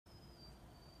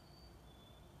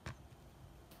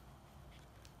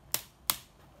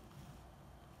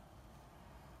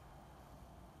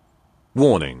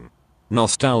Warning.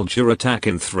 Nostalgia attack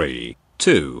in 3,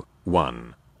 2,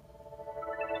 1.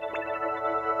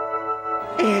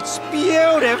 It's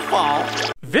beautiful!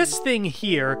 This thing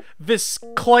here, this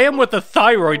clam with a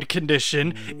thyroid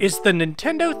condition, is the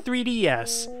Nintendo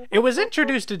 3DS. It was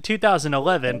introduced in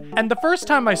 2011, and the first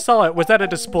time I saw it was at a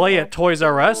display at Toys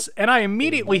R Us, and I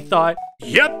immediately thought,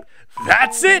 yep,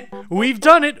 that's it! We've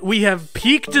done it! We have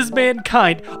peaked as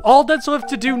mankind. All that's left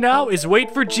to do now is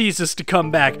wait for Jesus to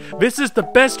come back. This is the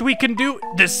best we can do.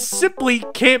 This simply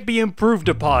can't be improved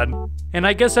upon. And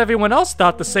I guess everyone else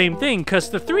thought the same thing, cause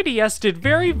the 3DS did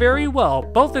very, very well,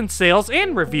 both in sales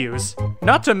and reviews.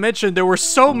 Not to mention there were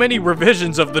so many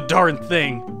revisions of the darn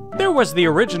thing. There was the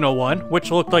original one,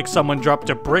 which looked like someone dropped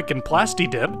a brick in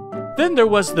Plasti-Dip. Then there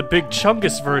was the Big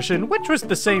Chungus version, which was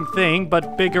the same thing,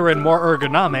 but bigger and more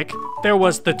ergonomic. There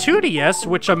was the 2DS,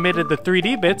 which omitted the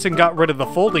 3D bits and got rid of the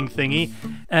folding thingy.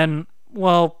 And,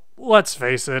 well, let's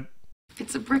face it,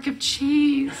 it's a brick of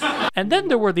cheese. And then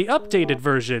there were the updated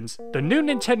versions, the new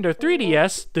Nintendo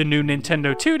 3DS, the new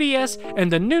Nintendo 2DS,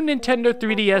 and the new Nintendo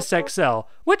 3DS XL,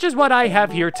 which is what I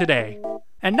have here today.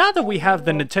 And now that we have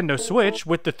the Nintendo Switch,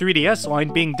 with the 3DS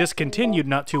line being discontinued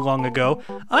not too long ago,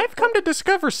 I've come to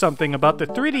discover something about the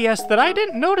 3DS that I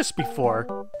didn't notice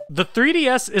before. The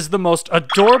 3DS is the most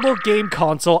adorable game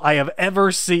console I have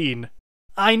ever seen.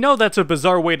 I know that's a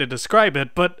bizarre way to describe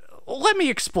it, but let me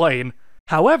explain.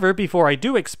 However, before I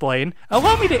do explain,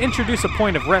 allow me to introduce a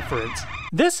point of reference.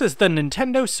 This is the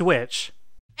Nintendo Switch.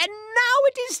 And now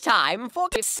it is time for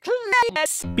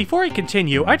Swiftness. Before I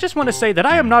continue, I just want to say that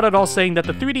I am not at all saying that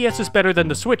the 3DS is better than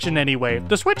the Switch in any way.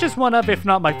 The Switch is one of, if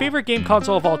not my favorite game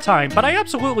console of all time, but I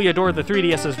absolutely adore the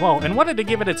 3DS as well, and wanted to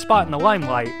give it its spot in the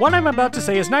limelight. What I'm about to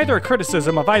say is neither a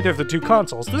criticism of either of the two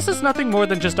consoles. This is nothing more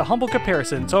than just a humble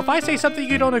comparison, so if I say something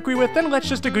you don't agree with, then let's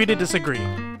just agree to disagree.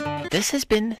 This has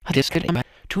been a discontinued.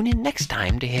 Tune in next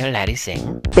time to hear Laddie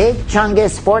sing. Big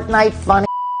Chungus Fortnite funny.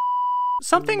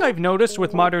 Something I've noticed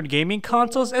with modern gaming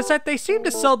consoles is that they seem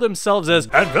to sell themselves as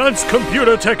advanced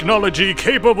computer technology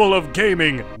capable of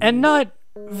gaming, and not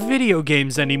video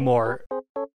games anymore.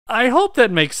 I hope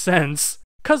that makes sense.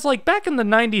 Cause like back in the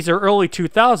 90s or early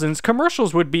 2000s,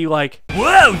 commercials would be like,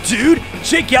 "Wow, dude,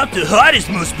 check out the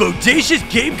hottest, most bodacious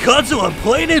game console on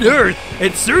planet Earth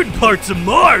and certain parts of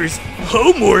Mars.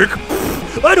 Homework?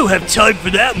 Pfft, I don't have time for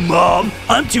that, Mom.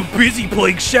 I'm too busy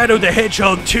playing Shadow the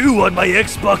Hedgehog 2 on my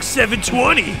Xbox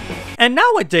 720. And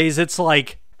nowadays it's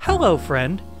like, hello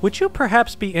friend, would you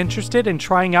perhaps be interested in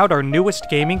trying out our newest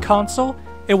gaming console?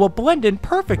 It will blend in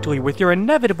perfectly with your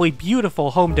inevitably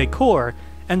beautiful home decor.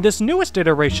 And this newest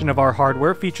iteration of our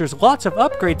hardware features lots of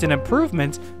upgrades and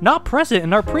improvements not present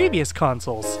in our previous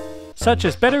consoles, such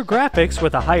as better graphics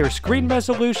with a higher screen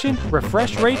resolution,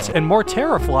 refresh rates, and more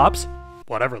teraflops,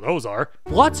 whatever those are,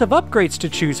 lots of upgrades to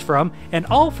choose from, and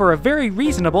all for a very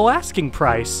reasonable asking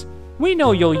price. We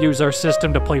know you'll use our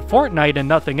system to play Fortnite and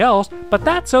nothing else, but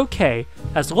that's okay.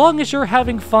 As long as you're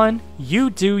having fun, you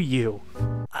do you.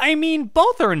 I mean,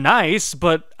 both are nice,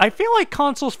 but I feel like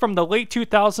consoles from the late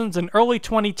 2000s and early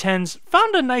 2010s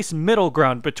found a nice middle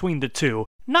ground between the two.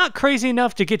 Not crazy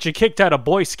enough to get you kicked out of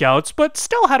Boy Scouts, but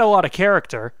still had a lot of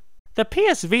character. The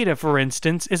PS Vita, for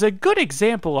instance, is a good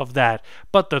example of that,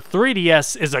 but the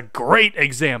 3DS is a great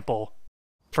example.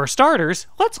 For starters,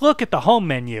 let's look at the home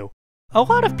menu. A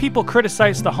lot of people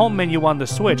criticize the home menu on the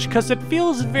Switch because it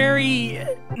feels very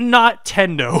not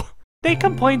Tendo. They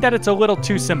complain that it's a little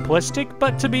too simplistic,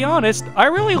 but to be honest, I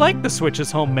really like the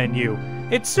Switch's home menu.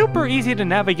 It's super easy to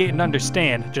navigate and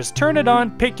understand. Just turn it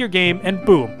on, pick your game, and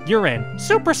boom, you're in.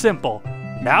 Super simple.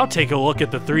 Now take a look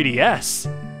at the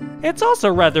 3DS. It's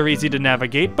also rather easy to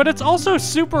navigate, but it's also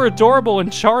super adorable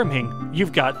and charming.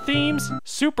 You've got themes,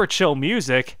 super chill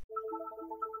music,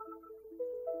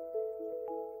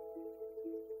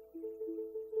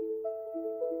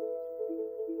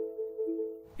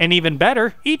 and even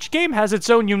better, each game has its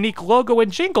own unique logo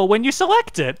and jingle when you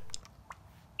select it.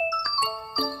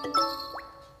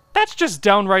 That's just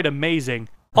downright amazing.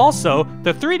 Also,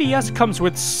 the 3DS comes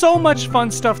with so much fun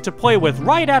stuff to play with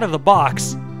right out of the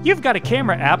box. You've got a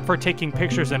camera app for taking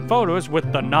pictures and photos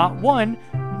with the not one,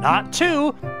 not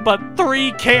two, but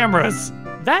 3 cameras.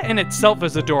 That in itself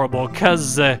is adorable,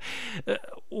 cause,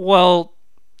 well,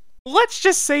 let's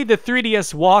just say the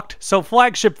 3DS walked so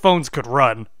flagship phones could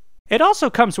run. It also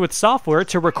comes with software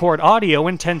to record audio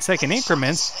in 10-second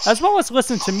increments, as well as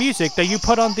listen to music that you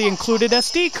put on the included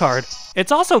SD card.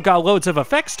 It's also got loads of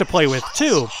effects to play with,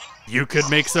 too. You could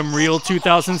make some real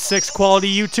 2006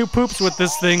 quality YouTube poops with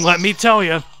this thing, let me tell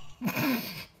ya.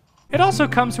 It also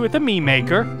comes with a Mii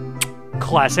Maker.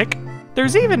 Classic.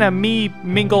 There's even a Mii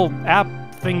Mingle app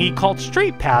thingy called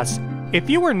Street Pass. If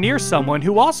you were near someone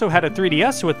who also had a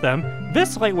 3DS with them,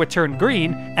 this light would turn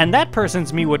green, and that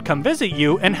person's me would come visit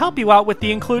you and help you out with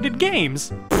the included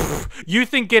games. Pfft, you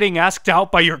think getting asked out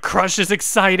by your crush is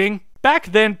exciting? Back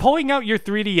then, pulling out your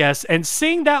 3DS and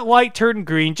seeing that light turn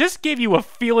green just gave you a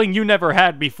feeling you never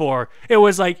had before. It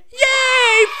was like,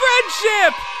 yay,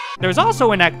 friendship! There's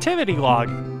also an activity log.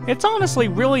 It's honestly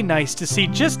really nice to see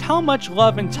just how much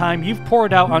love and time you've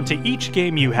poured out onto each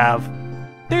game you have.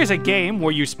 There's a game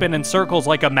where you spin in circles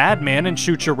like a madman and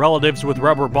shoot your relatives with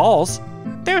rubber balls.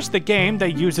 There's the game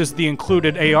that uses the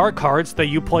included AR cards that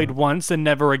you played once and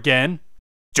never again.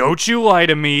 Don't you lie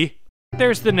to me.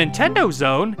 There's the Nintendo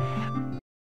Zone.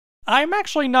 I'm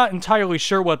actually not entirely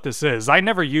sure what this is. I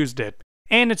never used it.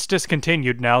 And it's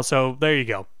discontinued now, so there you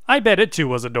go. I bet it too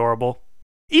was adorable.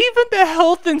 Even the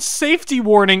health and safety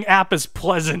warning app is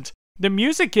pleasant. The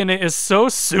music in it is so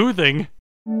soothing.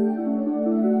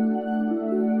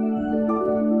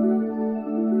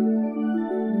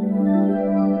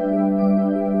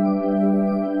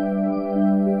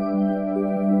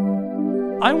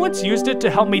 I once used it to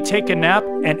help me take a nap,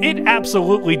 and it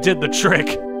absolutely did the trick.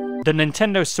 The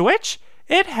Nintendo Switch?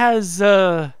 It has,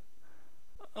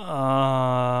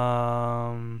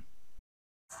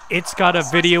 It's got a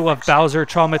video of Bowser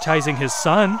traumatizing his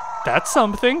son. That's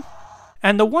something.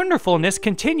 And the wonderfulness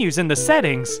continues in the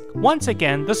settings. Once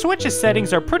again, the Switch's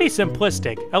settings are pretty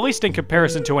simplistic, at least in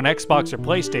comparison to an Xbox or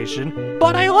PlayStation.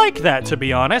 But I like that, to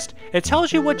be honest. It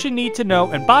tells you what you need to know,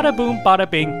 and bada boom, bada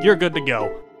bing, you're good to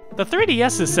go. The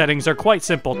 3DS's settings are quite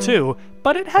simple too,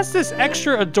 but it has this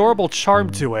extra adorable charm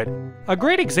to it. A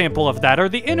great example of that are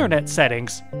the internet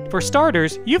settings. For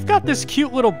starters, you've got this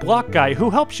cute little block guy who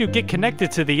helps you get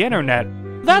connected to the internet.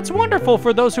 That's wonderful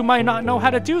for those who might not know how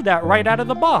to do that right out of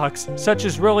the box, such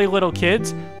as really little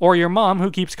kids, or your mom who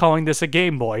keeps calling this a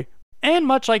Game Boy. And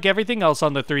much like everything else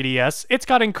on the 3DS, it's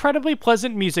got incredibly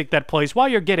pleasant music that plays while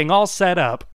you're getting all set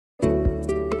up.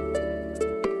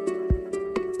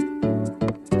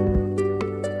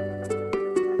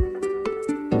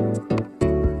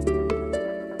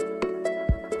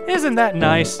 Isn't that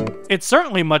nice? It's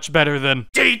certainly much better than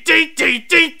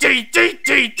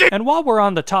And while we're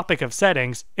on the topic of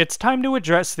settings, it's time to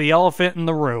address the elephant in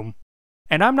the room.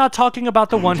 And I'm not talking about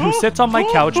the one who sits on my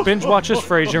couch, binge watches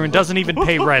Frasier, and doesn't even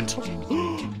pay rent.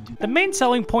 The main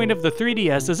selling point of the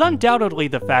 3DS is undoubtedly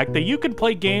the fact that you can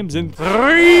play games in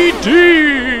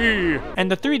 3D! And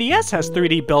the 3DS has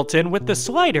 3D built in with the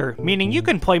slider, meaning you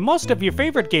can play most of your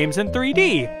favorite games in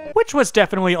 3D. Which was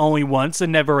definitely only once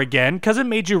and never again, cause it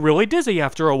made you really dizzy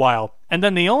after a while. And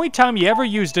then the only time you ever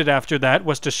used it after that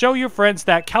was to show your friends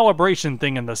that calibration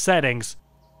thing in the settings.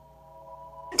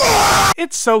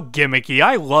 It's so gimmicky,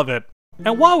 I love it.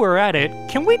 And while we're at it,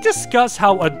 can we discuss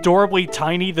how adorably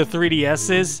tiny the 3DS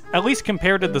is, at least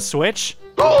compared to the Switch?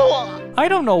 I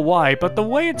don't know why, but the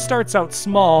way it starts out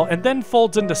small and then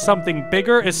folds into something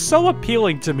bigger is so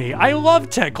appealing to me. I love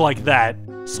tech like that.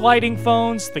 Sliding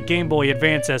phones, the Game Boy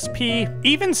Advance SP,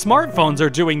 even smartphones are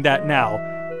doing that now.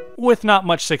 With not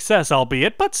much success,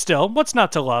 albeit, but still, what's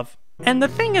not to love? And the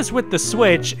thing is with the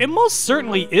Switch, it most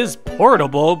certainly is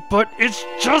portable, but it's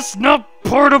just not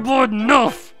portable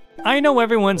enough! I know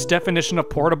everyone's definition of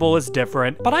portable is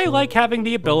different, but I like having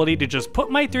the ability to just put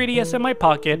my 3DS in my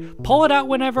pocket, pull it out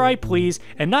whenever I please,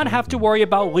 and not have to worry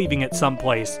about leaving it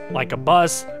someplace, like a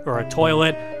bus, or a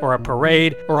toilet, or a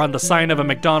parade, or on the sign of a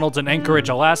McDonald's in Anchorage,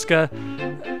 Alaska.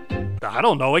 I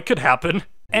don't know, it could happen.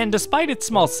 And despite its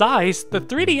small size, the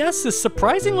 3DS is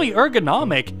surprisingly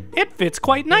ergonomic. It fits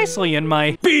quite nicely in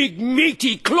my big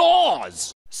meaty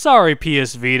claws! Sorry,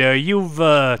 PS Vita,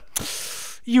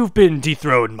 You've been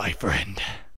dethroned, my friend.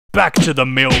 Back to the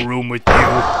mailroom with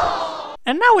you.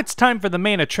 And now it's time for the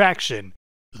main attraction.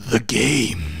 The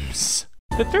games.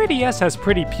 The 3DS has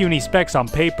pretty puny specs on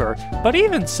paper, but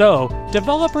even so,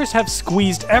 developers have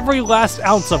squeezed every last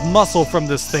ounce of muscle from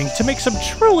this thing to make some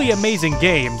truly amazing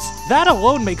games. That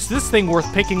alone makes this thing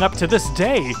worth picking up to this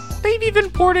day. They've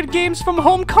even ported games from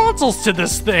home consoles to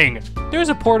this thing. There's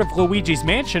a port of Luigi's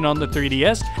Mansion on the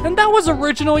 3DS, and that was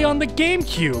originally on the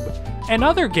GameCube. And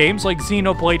other games like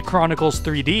Xenoblade Chronicles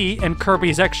 3D and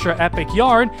Kirby's Extra Epic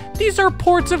Yarn, these are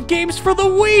ports of games for the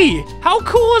Wii! How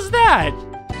cool is that?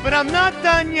 But I'm not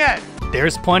done yet!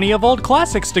 There's plenty of old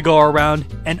classics to go around,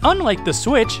 and unlike the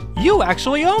Switch, you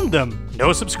actually own them.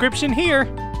 No subscription here.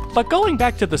 But going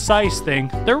back to the size thing,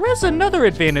 there is another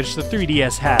advantage the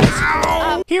 3DS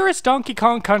has. Here is Donkey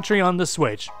Kong Country on the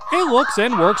Switch. It looks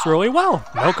and works really well.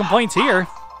 No complaints here.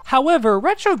 However,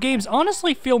 retro games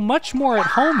honestly feel much more at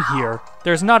home here.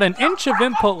 There's not an inch of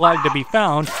input lag to be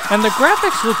found, and the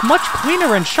graphics look much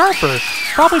cleaner and sharper,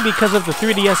 probably because of the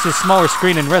 3DS's smaller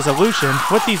screen and resolution,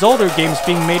 with these older games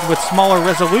being made with smaller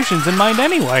resolutions in mind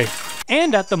anyway.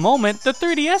 And at the moment, the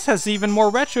 3DS has even more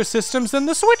retro systems than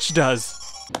the Switch does.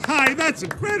 Hi, that's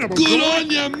incredible. Good on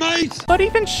you, mate. But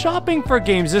even shopping for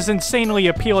games is insanely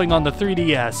appealing on the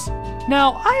 3DS.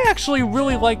 Now, I actually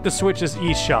really like the Switch's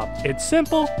eShop. It's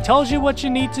simple, tells you what you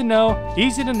need to know,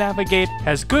 easy to navigate,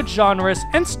 has good genres,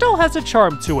 and still has a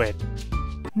charm to it.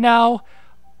 Now,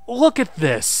 look at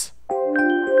this.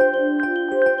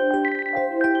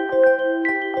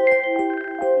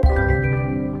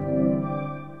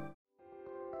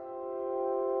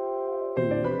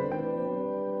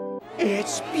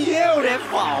 It's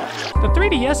beautiful. The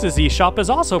 3DS's eShop is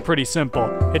also pretty simple.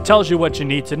 It tells you what you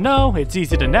need to know, it's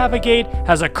easy to navigate,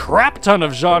 has a crap ton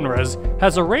of genres,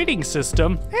 has a rating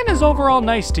system, and is overall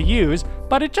nice to use,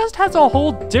 but it just has a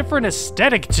whole different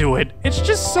aesthetic to it. It's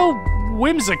just so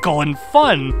whimsical and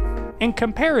fun. In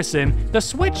comparison, the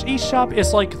Switch eShop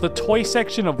is like the toy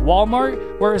section of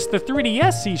Walmart, whereas the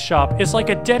 3DS eShop is like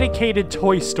a dedicated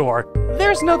toy store.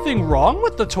 There's nothing wrong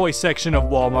with the toy section of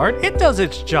Walmart, it does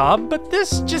its job, but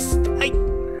this just,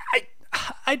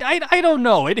 I don't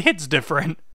know, it hits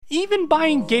different. Even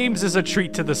buying games is a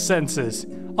treat to the senses.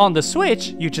 On the Switch,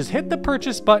 you just hit the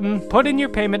purchase button, put in your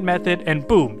payment method, and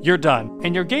boom, you're done.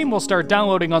 And your game will start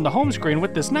downloading on the home screen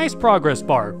with this nice progress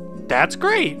bar. That's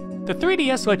great! The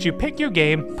 3DS lets you pick your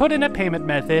game, put in a payment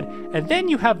method, and then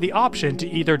you have the option to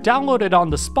either download it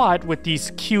on the spot with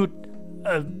these cute,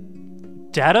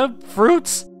 data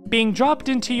fruits being dropped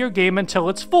into your game until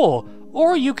it's full,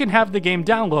 or you can have the game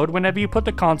download whenever you put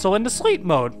the console into sleep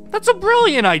mode. That's a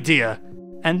brilliant idea!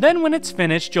 And then when it's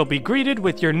finished, you'll be greeted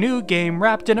with your new game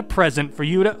wrapped in a present for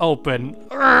you to open.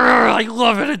 I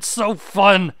love it, it's so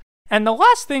fun! And the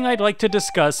last thing I'd like to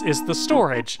discuss is the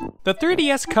storage. The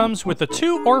 3DS comes with a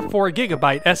 2 or 4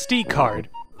 GB SD card.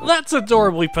 That's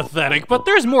adorably pathetic, but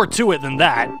there's more to it than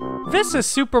that. This is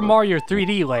Super Mario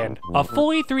 3D Land, a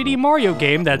fully 3D Mario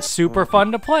game that's super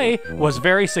fun to play, was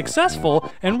very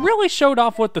successful, and really showed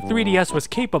off what the 3DS was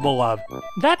capable of.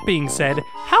 That being said,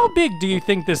 how big do you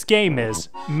think this game is?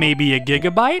 Maybe a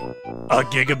gigabyte? A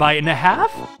gigabyte and a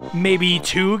half? Maybe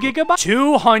 2 gigabytes?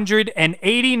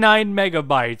 289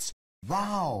 megabytes.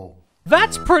 Wow.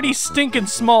 That's pretty stinking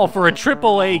small for a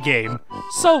AAA game.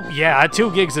 So yeah,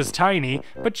 2 gigs is tiny,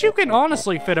 but you can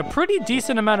honestly fit a pretty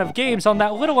decent amount of games on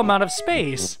that little amount of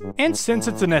space. And since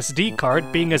it's an SD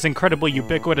card, being as incredibly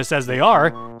ubiquitous as they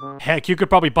are, heck, you could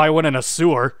probably buy one in a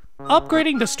sewer.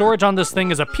 Upgrading the storage on this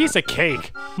thing is a piece of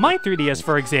cake. My 3DS,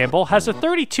 for example, has a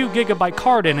 32 GB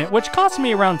card in it, which cost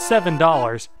me around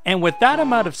 $7. And with that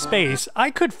amount of space,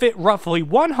 I could fit roughly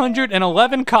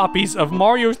 111 copies of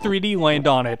Mario 3D Land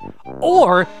on it,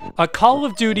 or a Call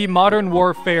of Duty Modern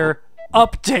Warfare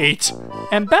update.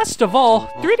 And best of all,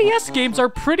 3DS games are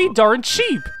pretty darn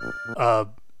cheap.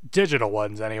 Digital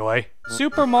ones anyway.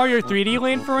 Super Mario 3D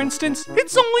Land, for instance,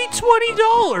 it's only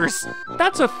 $20!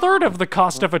 That's a third of the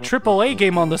cost of a AAA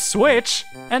game on the Switch.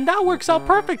 And that works out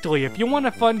perfectly if you want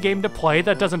a fun game to play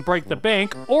that doesn't break the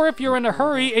bank, or if you're in a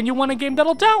hurry and you want a game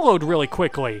that'll download really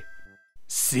quickly.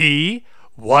 See?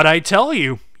 What'd I tell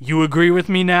you? You agree with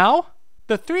me now?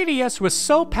 The 3DS was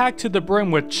so packed to the brim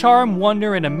with charm,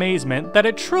 wonder, and amazement that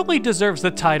it truly deserves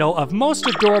the title of most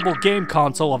adorable game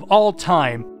console of all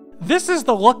time. This is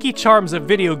the Lucky Charms of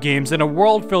video games in a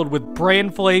world filled with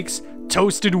bran flakes,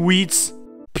 toasted wheats,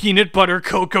 peanut butter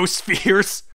cocoa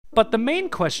spheres. But the main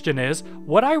question is,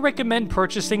 would I recommend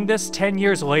purchasing this 10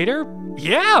 years later?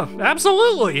 Yeah,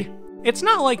 absolutely! It's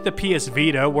not like the PS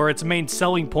Vita, where its main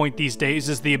selling point these days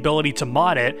is the ability to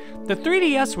mod it. The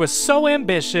 3DS was so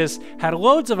ambitious, had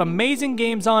loads of amazing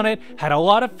games on it, had a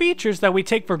lot of features that we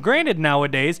take for granted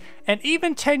nowadays, and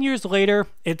even 10 years later,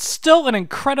 it's still an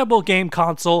incredible game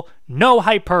console, no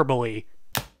hyperbole.